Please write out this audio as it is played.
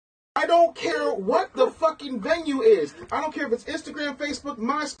don't care what the fucking venue is. I don't care if it's Instagram, Facebook,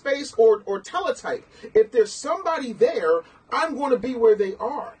 MySpace, or Teletype. If there's somebody there, I'm going to be where they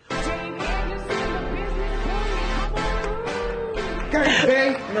are. Guys,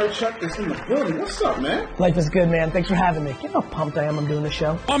 Bay, Nerd Chuck is in the building. What's up, man? Life is good, man. Thanks for having me. You know how pumped I am I'm doing the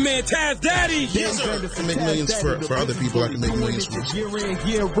show. My man Taz Daddy! Yes, sir. I can make millions for other people. I can make millions for Year in,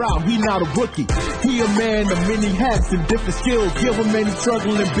 year out, he not a rookie. He a man of many hats and different skills. Give him any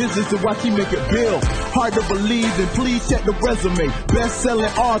struggle in business and watch he make it build. Hard to believe, and please check the resume. Best-selling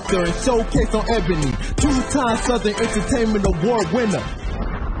author and showcase on Ebony. 2-time Southern Entertainment Award winner.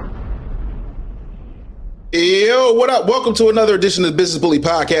 Yo, what up? Welcome to another edition of the Business Bully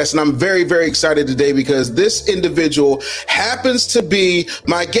Podcast. And I'm very, very excited today because this individual happens to be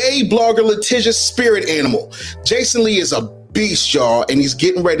my gay blogger, litigious spirit animal. Jason Lee is a beast, y'all, and he's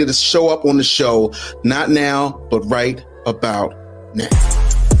getting ready to show up on the show. Not now, but right about now.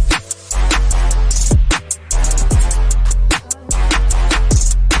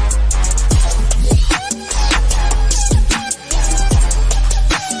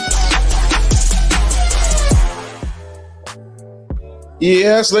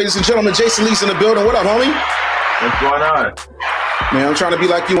 Yes, ladies and gentlemen, Jason Lee's in the building. What up, homie? What's going on? Man, I'm trying to be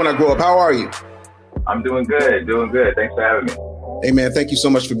like you when I grow up. How are you? I'm doing good, Thanks for having me. Hey, man, thank you so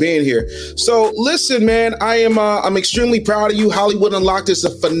much for being here. So, listen, man, I'm extremely proud of you. Hollywood Unlocked is a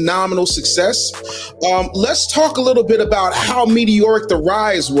phenomenal success. Let's talk a little bit about how meteoric the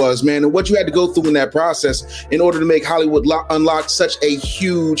rise was, man, and what you had to go through in that process in order to make Hollywood Unlocked such a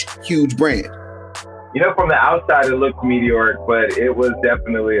huge, huge brand. You know, from the outside, it looked meteoric, but it was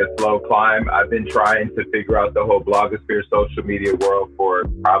definitely a slow climb. I've been trying to figure out the whole blogosphere social media world for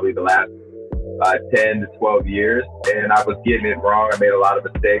probably the last 10 to 12 years, and I was getting it wrong. I made a lot of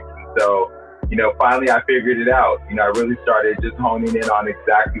mistakes. And so, you know, finally I figured it out. You know, I really started just honing in on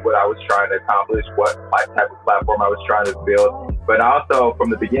exactly what I was trying to accomplish, what type of platform I was trying to build. But also,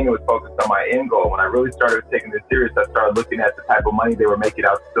 from the beginning, it was focused on my end goal. When I really started taking this serious, I started looking at the type of money they were making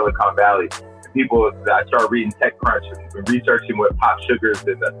out of Silicon Valley. People that I started reading TechCrunch and researching what Pop Sugars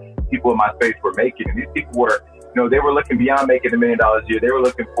and the people in my space were making. And these people were, you know, they were looking beyond making $1 million a year. They were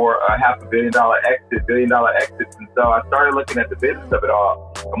looking for a $500 million exit, $1 billion exits. And so I started looking at the business of it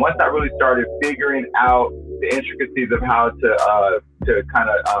all. And once I really started figuring out the intricacies of how to kind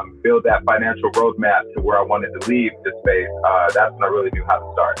of build that financial roadmap to where I wanted to leave the space, that's when I really knew how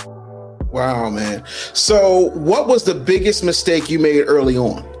to start. Wow, man. So what was the biggest mistake you made early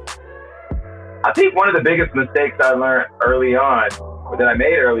on? I think one of the biggest mistakes I learned early on, or that I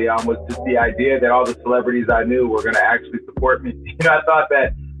made early on, was just the idea that all the celebrities I knew were going to actually support me. You know, I thought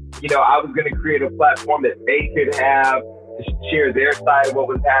that, you know, I was going to create a platform that they could have to share their side of what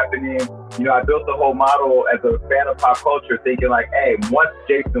was happening. You know, I built the whole model as a fan of pop culture, thinking like, hey, once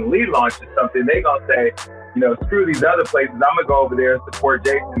Jason Lee launches something, they going to say, you know, screw these other places. I'm going to go over there and support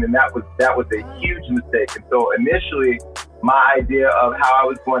Jason. And that was a huge mistake. And so initially, my idea of how I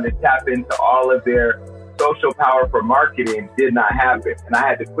was going to tap into all of their social power for marketing did not happen. And I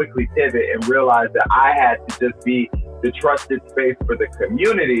had to quickly pivot and realize that I had to just be the trusted space for the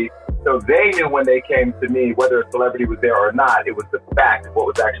community. So they knew when they came to me, whether a celebrity was there or not, it was the fact of what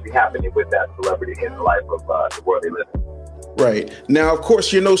was actually happening with that celebrity in the life of the world they live in. Right. Now, of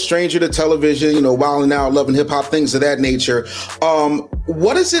course, you're no stranger to television, you know, Wildin' Out, Loving Hip Hop, things of that nature.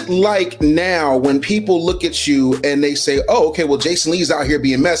 What is it like now when people look at you and they say, oh, okay, well, Jason Lee's out here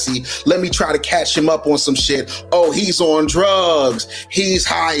being messy. Let me try to catch him up on some shit. Oh, he's on drugs. He's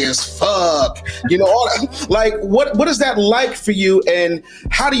high as fuck. You know, all that. Like, what is that like for you? And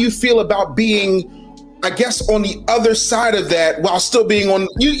how do you feel about being, I guess, on the other side of that while still being on,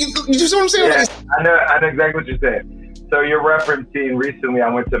 you just know what I'm saying? Yeah, I know exactly what you're saying. So you're referencing recently I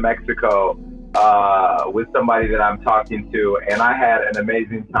went to Mexico with somebody that I'm talking to, and I had an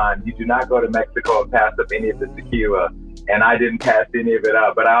amazing time. You do not go to Mexico and pass up any of the tequila, and I didn't pass any of it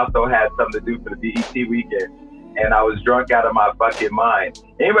up. But I also had something to do for the BET weekend, and I was drunk out of my fucking mind.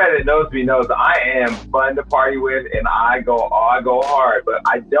 Anybody that knows me knows I am fun to party with, and I go hard. But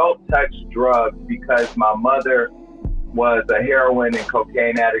I don't touch drugs because my mother was a heroin and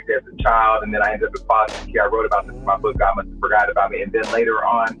cocaine addict as a child, and then I ended up in foster care. I wrote about this in my book, God Must Have Forgot About Me. And then later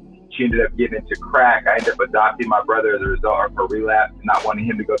on, she ended up getting into crack. I ended up adopting my brother as a result of her relapse and not wanting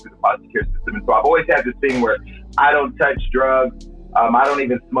him to go through the foster care system. And so I've always had this thing where I don't touch drugs. I don't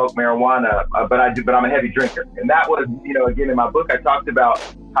even smoke marijuana, but I'm a heavy drinker. And that was, you know, again, in my book, I talked about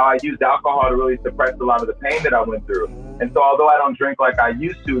how I used alcohol to really suppress a lot of the pain that I went through. And so although I don't drink like I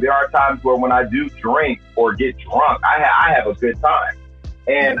used to, there are times where when I do drink or get drunk, I have a good time.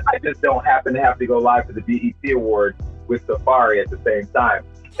 And I just don't happen to have to go live for the BET Awards with Safari at the same time.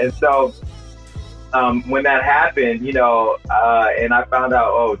 And so when that happened, you know, and I found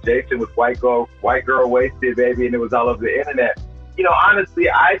out, oh, Jason was white girl wasted, baby, and it was all over the internet. You know, honestly,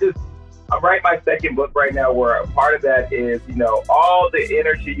 I'm writing my second book right now, where a part of that is, you know, all the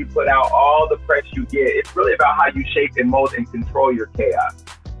energy you put out, all the press you get. It's really about how you shape and mold and control your chaos.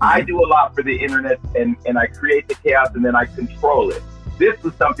 I do a lot for the internet, and I create the chaos and then I control it. This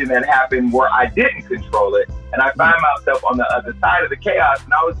was something that happened where I didn't control it, and I find myself on the other side of the chaos,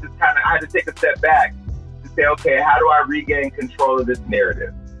 and I was just I had to take a step back to say, okay, how do I regain control of this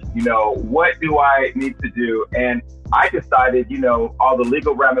narrative? You know, what do I need to do? And I decided, you know, all the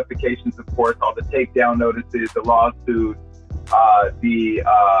legal ramifications, of course, all the takedown notices, the lawsuits,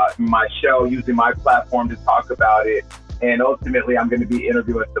 my show, using my platform to talk about it. And ultimately, I'm going to be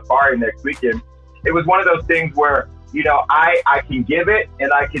interviewing Safari next weekend. It was one of those things where, you know, I can give it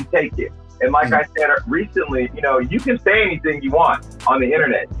and I can take it. And like I said recently, you know, you can say anything you want on the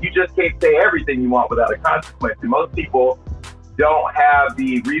internet. You just can't say everything you want without a consequence. And most people don't have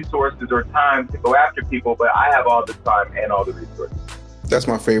the resources or time to go after people, but I have all the time and all the resources. That's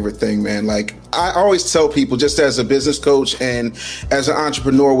my favorite thing, man. Like, I always tell people, just as a business coach and as an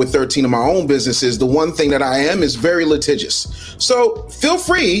entrepreneur with 13 of my own businesses, the one thing that I am is very litigious. So feel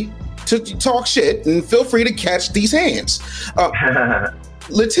free to talk shit and feel free to catch these hands.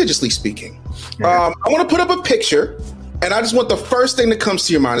 Litigiously speaking, I want to put up a picture, and I just want the first thing that comes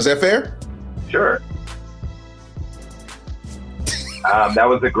to your mind. Is that fair? Sure. That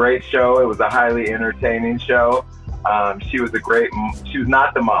was a great show. It was a highly entertaining show. She was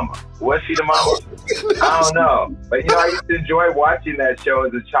not the mama. Was she the mama? I don't know. But, you know, I used to enjoy watching that show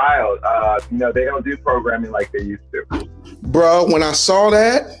as a child. You know, they don't do programming like they used to. Bro, when I saw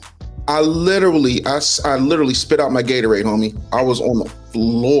that, I literally spit out my Gatorade, homie. I was on the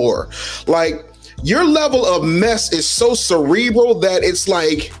floor. Like, your level of mess is so cerebral that it's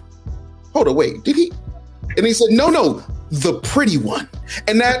like, hold on, wait, did he? And he said, no, the pretty one.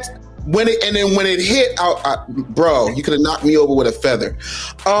 And that when it hit, bro, you could have knocked me over with a feather.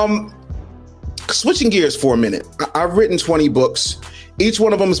 Switching gears for a minute. I've written 20 books. Each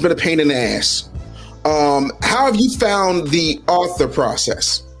one of them has been a pain in the ass. How have you found the author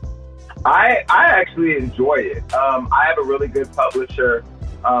process? I actually enjoy it. I have a really good publisher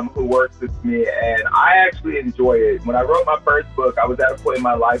who works with me, and I actually enjoy it. When I wrote my first book, I was at a point in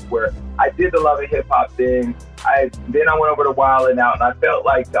my life where I did the Love and Hip Hop thing. Then I went over to Wild 'N Out, and I felt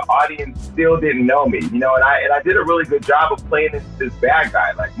like the audience still didn't know me, you know, and I did a really good job of playing this bad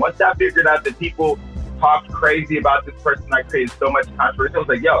guy. Like, once I figured out that people talked crazy about this person, I created so much controversy. I was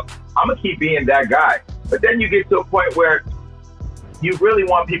like, yo, I'm gonna keep being that guy. But then you get to a point where you really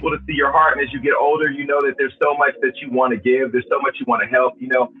want people to see your heart. And as you get older, you know that there's so much that you want to give. There's so much you want to help. You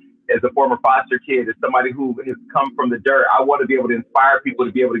know, as a former foster kid, as somebody who has come from the dirt, I want to be able to inspire people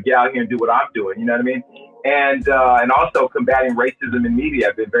to be able to get out here and do what I'm doing. You know what I mean? And also combating racism in media.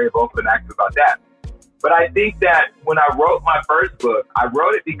 I've been very vocal and active about that. But I think that when I wrote my first book, I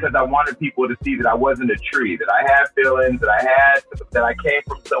wrote it because I wanted people to see that I wasn't a tree, that I had feelings, that I came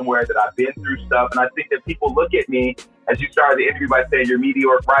from somewhere, that I've been through stuff. And I think that people look at me, as you started the interview by saying you're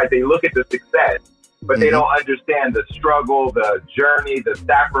meteoric rise, they look at the success, but they don't understand the struggle, the journey, the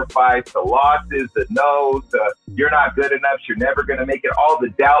sacrifice, the losses, the no's, the you're not good enough, you're never going to make it, all the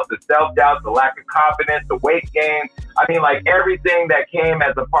doubt, the self-doubt, the lack of confidence, the weight gain. I mean, like, everything that came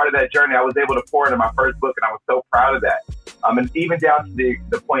as a part of that journey, I was able to pour into my first book, and I was so proud of that. And even down to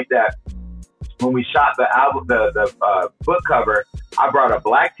the point that when we shot the album, the book cover, I brought a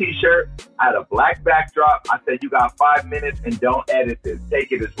black t-shirt, I had a black backdrop. I said, you got 5 minutes and don't edit this.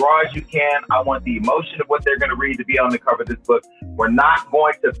 Take it as raw as you can. I want the emotion of what they're going to read to be on the cover of this book. We're not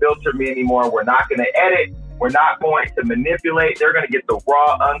going to filter me anymore. We're not going to edit. We're not going to manipulate. They're going to get the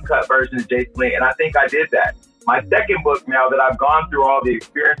raw, uncut version of Jason Lee. And I think I did that. My second book, now that I've gone through all the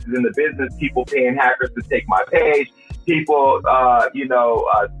experiences in the business, people paying hackers to take my page, people,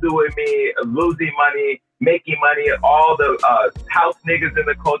 suing me, losing money, making money, all the house niggas in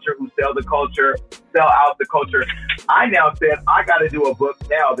the culture who sell out the culture. I now said, I got to do a book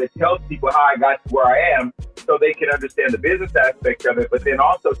now that tells people how I got to where I am so they can understand the business aspect of it, but then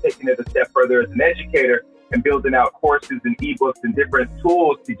also taking it a step further as an educator and building out courses and ebooks and different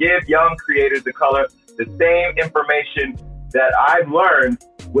tools to give young creators of color the same information that I've learned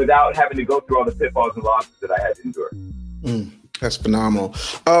without having to go through all the pitfalls and losses that I had to endure. That's phenomenal.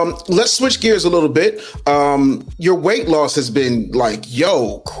 Let's switch gears a little bit. Your weight loss has been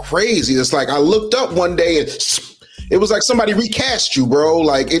crazy. It's like I looked up one day and it was like somebody recast you, bro.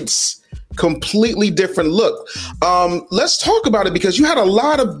 Like, it's completely different look. Let's talk about it because you had a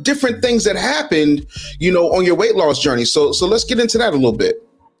lot of different things that happened, on your weight loss journey. So let's get into that a little bit.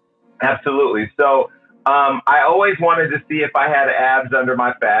 Absolutely. So I always wanted to see if I had abs under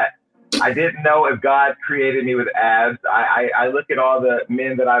my fat. I didn't know if God created me with abs. I look at all the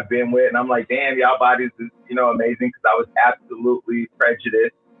men that I've been with, and I'm like, damn, y'all bodies is, amazing, because I was absolutely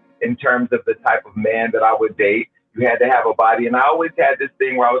prejudiced in terms of the type of man that I would date. You had to have a body. And I always had this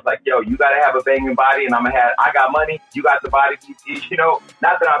thing where I was like, yo, you got to have a banging body, and I got money, you got the body,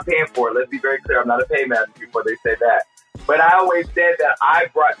 not that I'm paying for it. Let's be very clear. I'm not a paymaster before they say that. But I always said that I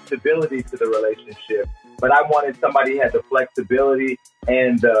brought stability to the relationship, but I wanted somebody who had the flexibility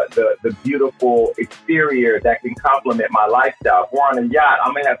and the beautiful exterior that can complement my lifestyle. If we're on a yacht,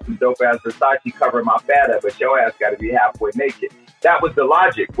 I'm going to have some dope-ass Versace covering my fat up, but your ass got to be halfway naked. That was the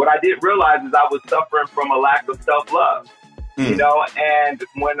logic. What I didn't realize is I was suffering from a lack of self-love, and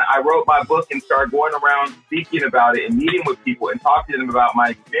when I wrote my book and started going around speaking about it and meeting with people and talking to them about my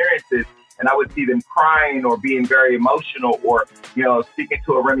experiences, and I would see them crying or being very emotional or, speaking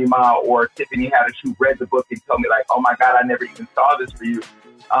to a Remy Ma or Tiffany Haddish, who read the book and told me like, oh my God, I never even saw this for you.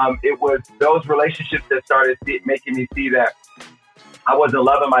 It was those relationships that started making me see that I wasn't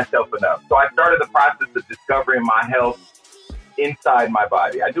loving myself enough. So I started the process of discovering my health inside my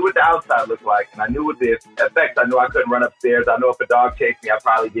body. I knew what the outside looked like, and I knew what the effects. I knew I couldn't run upstairs. I knew if a dog chased me, I'd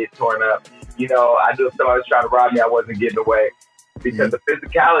probably get torn up. I knew if somebody was trying to rob me, I wasn't getting away because of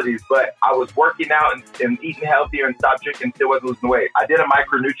physicalities. But I was working out and eating healthier and stopped drinking, still wasn't losing weight. I did a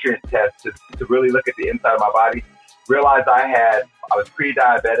micronutrient test to really look at the inside of my body. Realized I was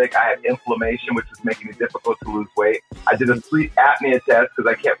pre-diabetic. I had inflammation, which was making it difficult to lose weight. I did a sleep apnea test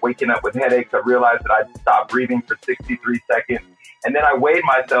because I kept waking up with headaches. I realized that I stopped breathing for 63 seconds. And then I weighed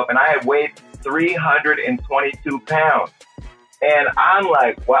myself, and I had weighed 322 pounds. And I'm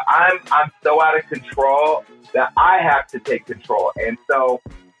like, well, I'm so out of control that I have to take control. And so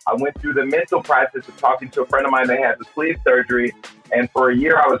I went through the mental process of talking to a friend of mine that had the sleeve surgery. And for a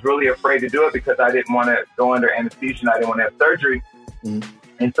year, I was really afraid to do it because I didn't want to go under anesthesia and I didn't want to have surgery.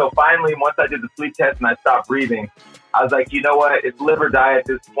 And so finally, once I did the sleep test and I stopped breathing, I was like, you know what? It's live or die at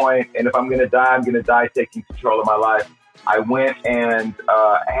this point. And if I'm going to die, I'm going to die taking control of my life. I went and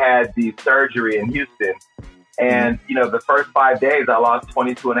had the surgery in Houston. And, the first 5 days, I lost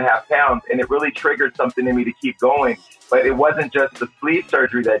 22.5 pounds. And it really triggered something in me to keep going. But it wasn't just the sleeve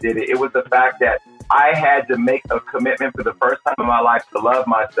surgery that did it. It was the fact that I had to make a commitment for the first time in my life to love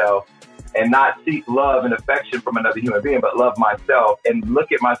myself and not seek love and affection from another human being, but love myself and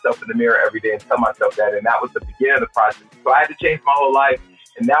look at myself in the mirror every day and tell myself that. And that was the beginning of the process. So I had to change my whole life.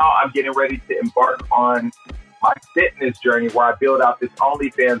 And now I'm getting ready to embark on my fitness journey where I build out this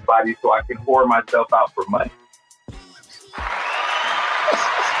OnlyFans body so I can whore myself out for money.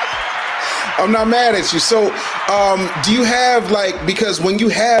 I'm not mad at you. So, do you have because when you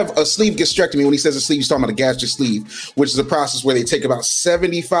have a sleeve gastrectomy, when he says a sleeve, he's talking about a gastric sleeve, which is a process where they take about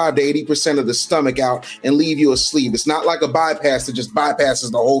 75 to 80% of the stomach out and leave you a sleeve. It's not like a bypass that just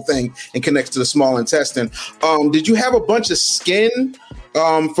bypasses the whole thing and connects to the small intestine. Did you have a bunch of skin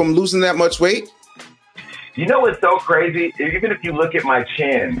from losing that much weight? You know what's so crazy? Even if you look at my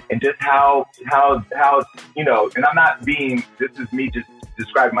chin and just how and I'm not being, this is me just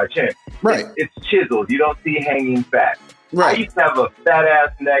describing my chin. Right. It's chiseled. You don't see hanging fat. Right. I used to have a fat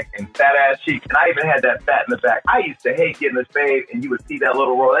ass neck and fat ass cheeks, and I even had that fat in the back. I used to hate getting a shave, and you would see that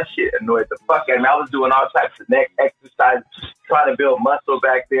little roll. That shit annoyed the fuck out of me. I was doing all types of neck exercises, trying to build muscle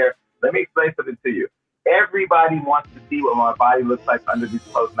back there. Let me explain something to you. Everybody wants to see what my body looks like under these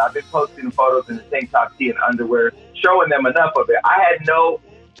clothes. And I've been posting photos in the tank top tee and underwear, showing them enough of it. I had no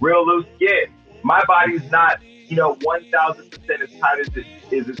real loose skin. My body's not, 1,000% as tight as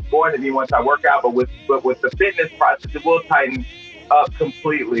it's going to be once I work out. But with the fitness process, it will tighten up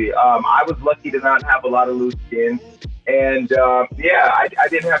completely. I was lucky to not have a lot of loose skin. And I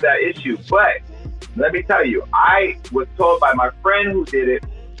didn't have that issue. But let me tell you, I was told by my friend who did it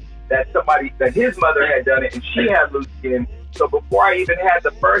that his mother had done it and she had loose skin. So before I even had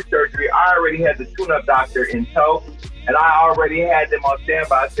the first surgery, I already had the tune-up doctor in tow, and I already had them on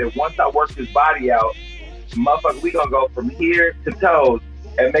standby. I said, once I work this body out, motherfucker, we gonna go from here to toes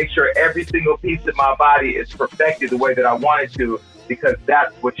and make sure every single piece of my body is perfected the way that I want it to, because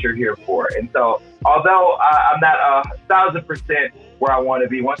that's what you're here for. And so, although I'm not 1,000% where I want to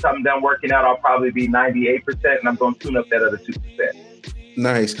be, once I'm done working out, I'll probably be 98%, and I'm gonna tune up that other 2%.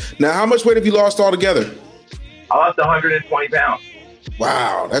 Nice. Now, how much weight have you lost altogether? I lost 120 pounds.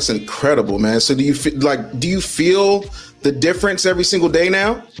 Wow, that's incredible, man. So do you feel the difference every single day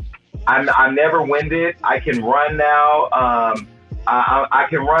now? I'm never winded. I can run now. I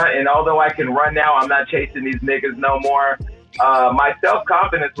can run, and although I can run now, I'm not chasing these niggas no more. My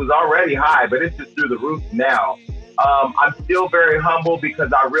self-confidence was already high, but it's just through the roof now. I'm still very humble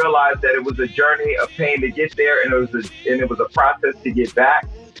because I realized that it was a journey of pain to get there, and it was a process to get back.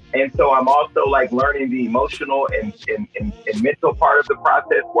 And so I'm also like learning the emotional and mental part of the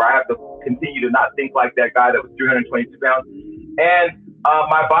process, where I have to continue to not think like that guy that was 322 pounds. And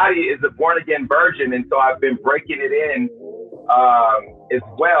my body is a born again virgin, and so I've been breaking it in as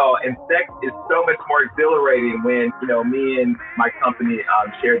well. And sex is so much more exhilarating when, you know, me and my company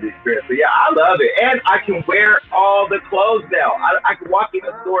share the experience. So yeah, I love it. And I can wear all the clothes now. I can walk in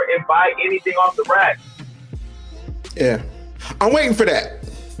the store and buy anything off the rack. Yeah. I'm waiting for that.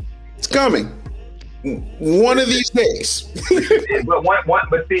 It's coming. One of these days.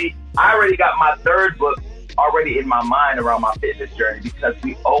 But see, I already got my third book already in my mind around my fitness journey, because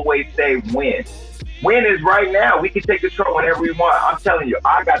we always say when. When is right now. We can take control whenever we want. I'm telling you,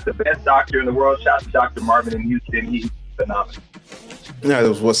 I got the best doctor in the world. Shout out to Dr. Marvin in Houston. He's phenomenal. That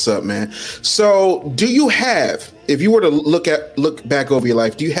was what's up, man. So do you have, if you were to look back over your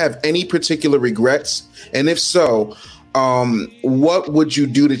life, do you have any particular regrets? And if so, what would you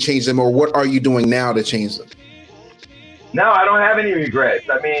do to change them, or what are you doing now to change them? No, I don't have any regrets.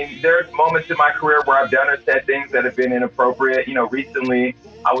 I mean, there's moments in my career where I've done or said things that have been inappropriate. You know, recently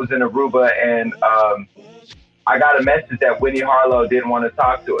I was in Aruba, and I got a message that Winnie Harlow didn't want to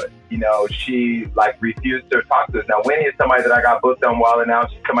talk to us. You know, she like refused to talk to us. Now, Winnie is somebody that I got booked on Wild 'N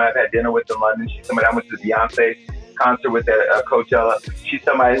Out. She's somebody I've had dinner with in London. She's somebody I went to the Beyonce concert with at Coachella. She's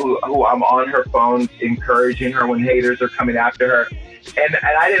somebody who I'm on her phone encouraging her when haters are coming after her. And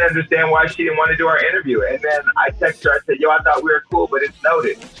I didn't understand why she didn't want to do our interview. And then I texted her, I said, yo, I thought we were cool, but it's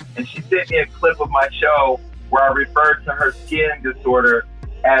noted. And she sent me a clip of my show where I referred to her skin disorder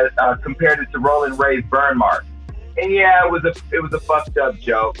as compared it to Roland Ray's burn mark. And yeah, it was a fucked up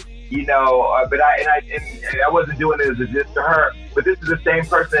joke, you know, but I wasn't doing it as a diss to her. But this is the same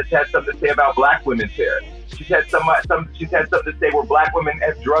person that's had something to say about black women's hair. She's had something to say where black women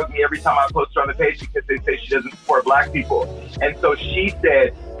have drugged me every time I post her on the page because they say she doesn't support black people. And so she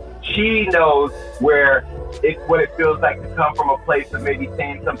said she knows what it feels like to come from a place of maybe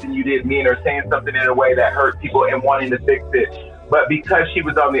saying something you didn't mean, or saying something in a way that hurt people and wanting to fix it. But because she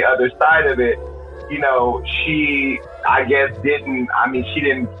was on the other side of it, you know, she didn't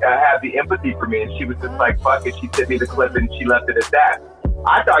have the empathy for me, and she was just like, fuck it. She sent me the clip and she left it at that.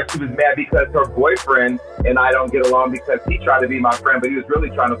 I thought she was mad because her boyfriend and I don't get along because he tried to be my friend, but he was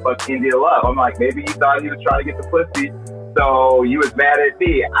really trying to fuck India Love. I'm like, maybe you thought he was trying to get the pussy, so you was mad at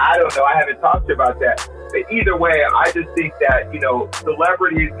me. I don't know. I haven't talked to her about that. But either way, I just think that, you know,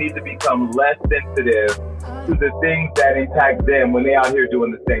 celebrities need to become less sensitive to the things that impact them when they out here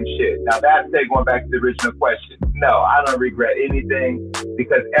doing the same shit. Now that said, going back to the original question, no, I don't regret anything,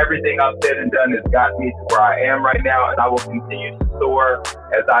 because everything I've said and done has got me to where I am right now, and I will continue to soar,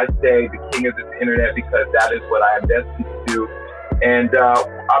 as I say, the king of this internet, because that is what I am destined to do. And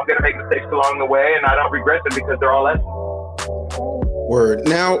I'm going to make mistakes along the way, and I don't regret them because they're all lessons. Word.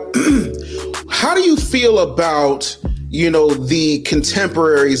 Now, how do you feel about, you know, the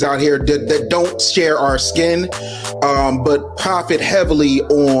contemporaries out here that don't share our skin, but profit heavily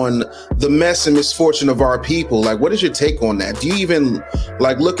on the mess and misfortune of our people? Like, what is your take on that? Do you even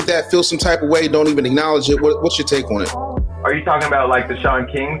like look at that, feel some type of way, don't even acknowledge it? What's your take on it? Are you talking about like the Shawn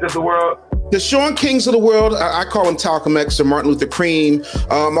Kings of the world? The Shawn Kings of the world, I call them Malcolm X or Martin Luther Cream.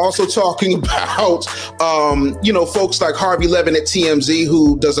 I'm also talking about, you know, folks like Harvey Levin at TMZ,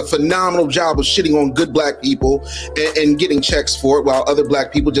 who does a phenomenal job of shitting on good black people and getting checks for it, while other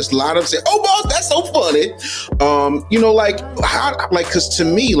black people just lie to them and say, oh, boss, that's so funny. You know, because to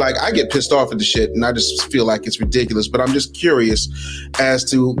me, like, I get pissed off at the shit and I just feel like it's ridiculous. But I'm just curious as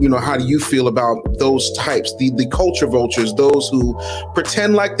to, you know, how do you feel about those types, the culture vultures, those who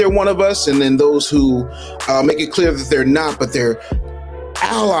pretend like they're one of us, and then those who make it clear that they're not, but they're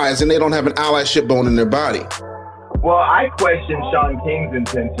allies and they don't have an allyship bone in their body. Well, I questioned Shawn King's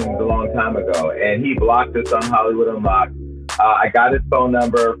intentions a long time ago, and he blocked us on Hollywood Unlocked. I got his phone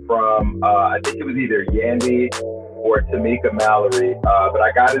number from, I think it was either Yandy or Tamika Mallory, but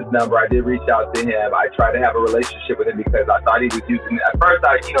I got his number. I did reach out to him. I tried to have a relationship with him because I thought he was using, at first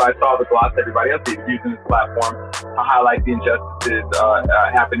I saw the gloss everybody else. He was using his platform to highlight the injustices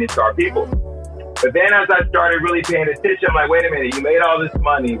happening to our people. But then as I started really paying attention, I'm like, wait a minute, you made all this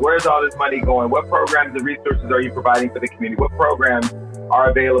money. Where's all this money going? What programs and resources are you providing for the community? What programs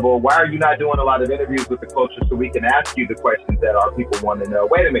are available? Why are you not doing a lot of interviews with the culture so we can ask you the questions that our people want to know?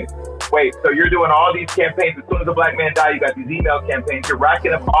 Wait a minute. Wait, so you're doing all these campaigns. As soon as a black man dies, you got these email campaigns. You're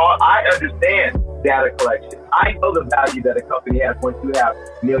racking up all. I understand data collection. I know the value that a company has once you have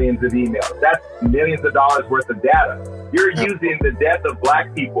millions of emails. That's millions of dollars worth of data. You're using the death of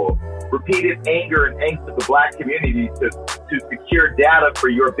black people repeated anger and angst of the black community to secure data for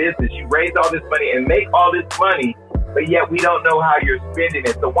your business. You raise all this money and make all this money, but yet we don't know how you're spending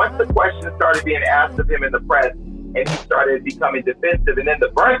it. So once the question started being asked of him in the press, and he started becoming defensive, and then the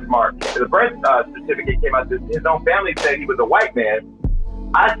birth certificate came out that his own family said he was a white man.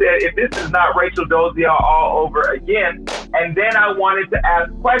 I said, if this is not Rachel Dolezal all over again, and then I wanted to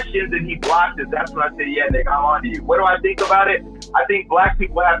ask questions and he blocked it. That's when I said, yeah, nigga, I'm on to you. What do I think about it? I think black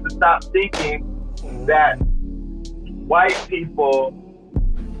people have to stop thinking that white people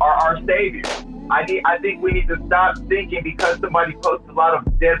are our saviors. I think we need to stop thinking because somebody posts a lot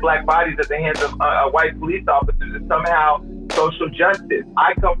of dead black bodies at the hands of white police officers is somehow social justice.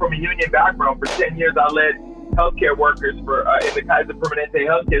 I come from a union background. For 10 years, I led healthcare workers for in the Kaiser Permanente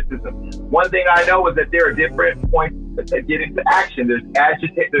healthcare system. One thing I know is that there are different points that get into action. There's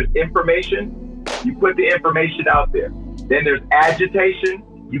information. You put the information out there. Then there's agitation.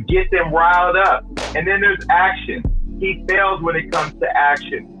 You get them riled up. And then there's action. He fails when it comes to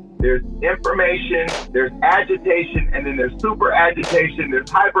action. There's information, there's agitation, and then there's super agitation, there's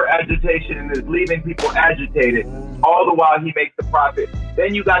hyper agitation, and there's leaving people agitated, all the while he makes the profit.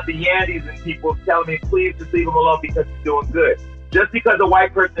 Then you got the Yandees and people telling me, please just leave him alone because he's doing good. Just because a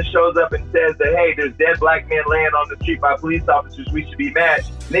white person shows up and says that, hey, there's dead black men laying on the street by police officers, we should be mad.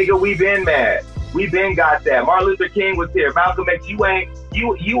 Nigga, we been mad. We been got that. Martin Luther King was here. Malcolm X, you ain't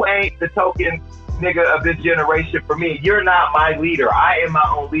the token nigga of this generation for me. You're not my leader. I am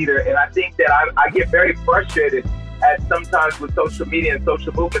my own leader. And I think that I get very frustrated at sometimes with social media and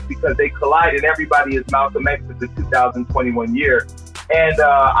social movements because they collide and everybody is Malcolm X of the 2021 year. And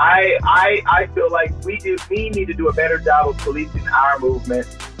I feel like we need to do a better job of policing our movement.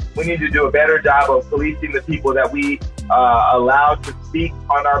 We need to do a better job of policing the people that we allow to speak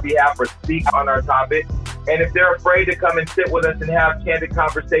on our behalf or speak on our topic. And if they're afraid to come and sit with us and have candid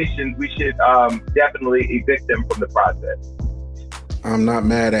conversations, we should definitely evict them from the process. I'm not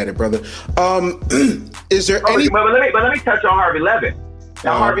mad at it, brother. Is there any? But let me touch on Harvey Levin.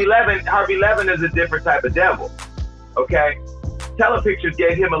 Now, Harvey Levin is a different type of devil. Okay, Telepictures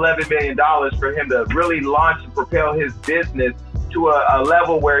gave him $11 million for him to really launch and propel his business to a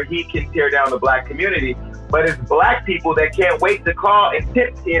level where he can tear down the black community. But it's black people that can't wait to call and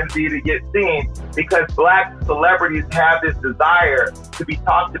tip TMZ to get seen because black celebrities have this desire to be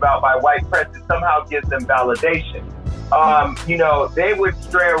talked about by white press and somehow gives them validation. They would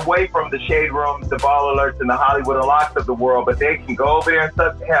stray away from the shade rooms, the ball alerts, and the Hollywood Unlocked of the world, but they can go over there and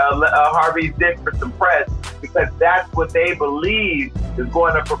suck Harvey's dick for some press because that's what they believe is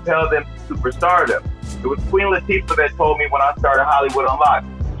going to propel them to superstardom. It was Queen Latifah that told me when I started Hollywood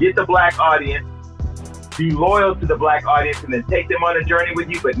Unlocked, get the black audience, be loyal to the black audience, and then take them on a journey with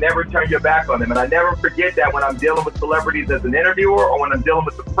you, but never turn your back on them. And I never forget that when I'm dealing with celebrities as an interviewer or when I'm dealing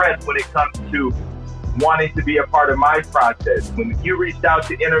with the press when it comes to wanting to be a part of my process. When you reached out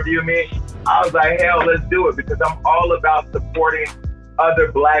to interview me, I was like, hell, let's do it, because I'm all about supporting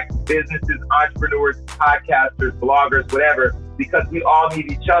other black businesses, entrepreneurs, podcasters, bloggers, whatever, because we all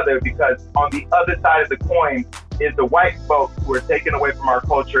need each other, because on the other side of the coin is the white folks who are taken away from our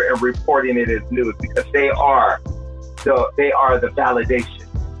culture and reporting it as news because they are the validation.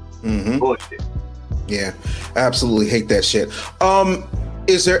 Mm-hmm. Bullshit. Yeah, absolutely hate that shit.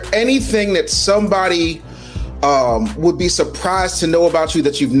 Is there anything that somebody would be surprised to know about you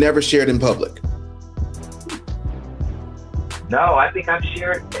that you've never shared in public? No, I think I've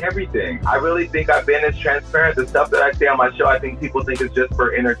shared everything. I really think I've been as transparent. The stuff that I say on my show, I think people think it's just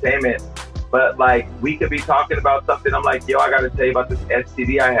for entertainment. But like, we could be talking about something. I'm like, yo, I got to tell you about this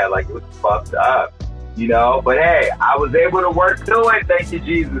STD I had. Like, it was fucked up, But hey, I was able to work through it. Thank you,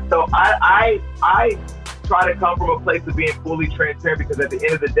 Jesus. So I try to come from a place of being fully transparent because at the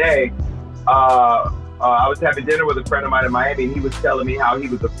end of the day, I was having dinner with a friend of mine in Miami, and he was telling me how he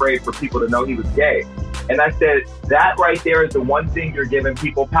was afraid for people to know he was gay. And I said, that right there is the one thing you're giving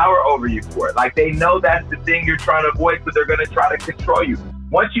people power over you for. Like, they know that's the thing you're trying to avoid, so they're going to try to control you.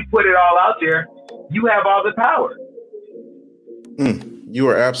 Once you put it all out there, you have all the power. You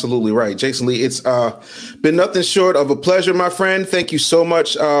are absolutely right. Jason Lee, it's been nothing short of a pleasure, my friend. Thank you so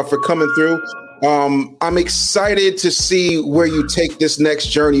much for coming through. I'm excited to see where you take this next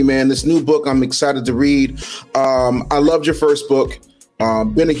journey, man. This new book I'm excited to read. I loved your first book.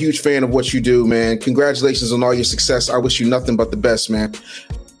 Been a huge fan of what you do, man. Congratulations on all your success. I wish you nothing but the best, man.